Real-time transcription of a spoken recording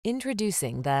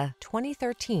Introducing the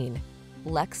 2013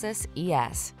 Lexus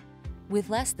ES. With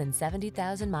less than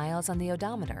 70,000 miles on the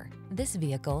odometer, this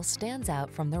vehicle stands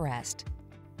out from the rest.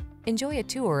 Enjoy a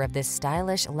tour of this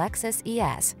stylish Lexus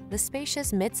ES, the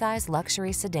spacious midsize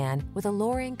luxury sedan with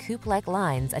alluring coupe-like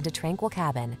lines and a tranquil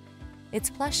cabin.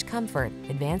 Its plush comfort,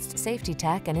 advanced safety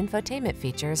tech, and infotainment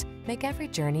features make every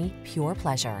journey pure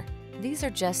pleasure. These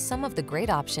are just some of the great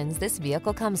options this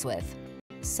vehicle comes with: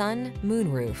 sun,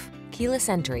 moonroof, keyless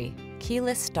entry,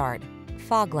 keyless start,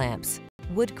 fog lamps,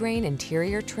 woodgrain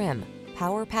interior trim,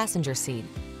 power passenger seat,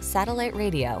 satellite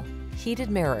radio,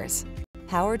 heated mirrors,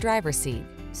 power driver seat,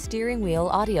 steering wheel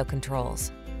audio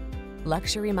controls.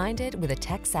 Luxury-minded with a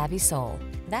tech-savvy soul.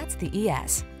 That's the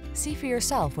ES. See for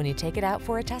yourself when you take it out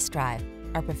for a test drive.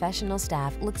 Our professional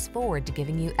staff looks forward to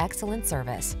giving you excellent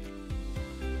service.